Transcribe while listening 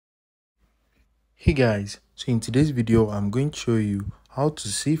Hey guys, so in today's video I'm going to show you how to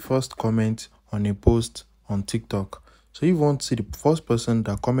see first comment on a post on TikTok. So if you want to see the first person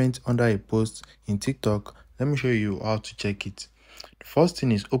that comments under a post in TikTok, let me show you how to check it. The first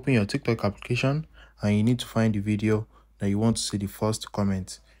thing is open your TikTok application and you need to find the video that you want to see the first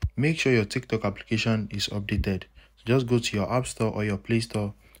comment. Make sure your TikTok application is updated. So just go to your App Store or your Play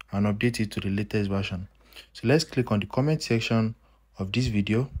Store and update it to the latest version. So let's click on the comment section of this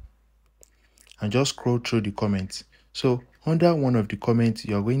video and just scroll through the comments. So under one of the comments,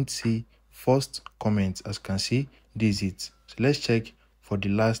 you're going to see first comment. As you can see, this is it. So let's check for the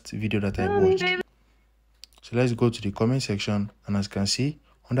last video that I watched. So let's go to the comment section, and as you can see,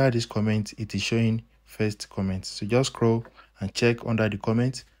 under this comment, it is showing first comment. So just scroll and check under the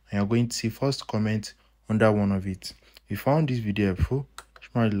comments, and you're going to see first comment under one of it. If you found this video helpful,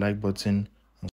 smash the like button